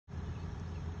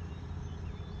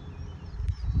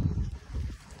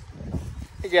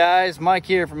Hey guys, Mike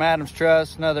here from Adams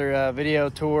Truss, another video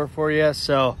tour for you.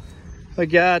 So I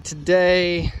got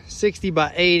today 60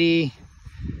 by 80,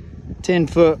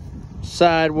 10-foot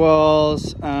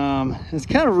sidewalls. It's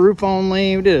kind of roof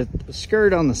only. We did a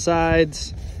skirt on the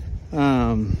sides.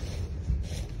 Brought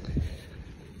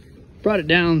it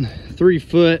down 3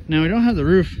 foot. Now we don't have the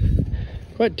roof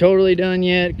quite totally done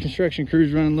yet. Construction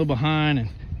crew's running a little behind and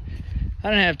I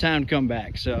didn't have time to come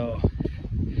back, so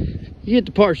you get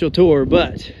the partial tour.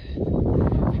 But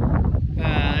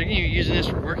they're using this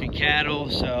for working cattle.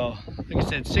 So like I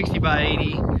said, 60 by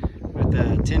 80 with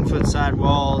 10-foot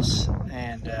sidewalls,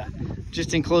 and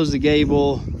just enclose the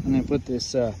gable and then put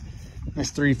this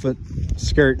nice 3-foot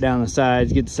skirt down the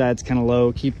sides, get the sides kind of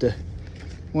low, keep the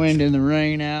wind and the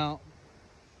rain out.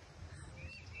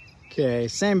 Okay,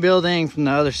 same building from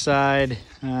the other side.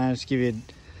 Just give you a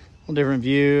little different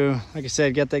view. Like I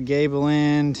said, got that gable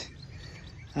end,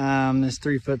 this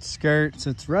 3-foot skirt, so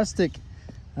it's rustic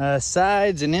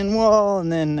sides and end wall.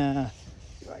 And then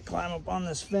if I climb up on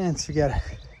this fence, we got a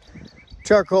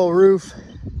charcoal roof.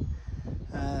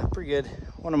 Pretty good,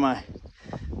 one of my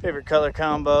favorite color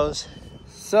combos.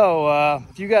 So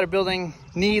if you got a building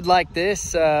need like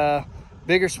this,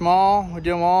 big or small, we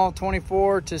do them all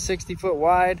 24 to 60 foot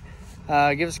wide.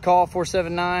 Give us a call,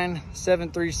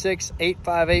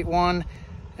 479-736-8581,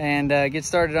 and get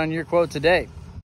started on your quote today.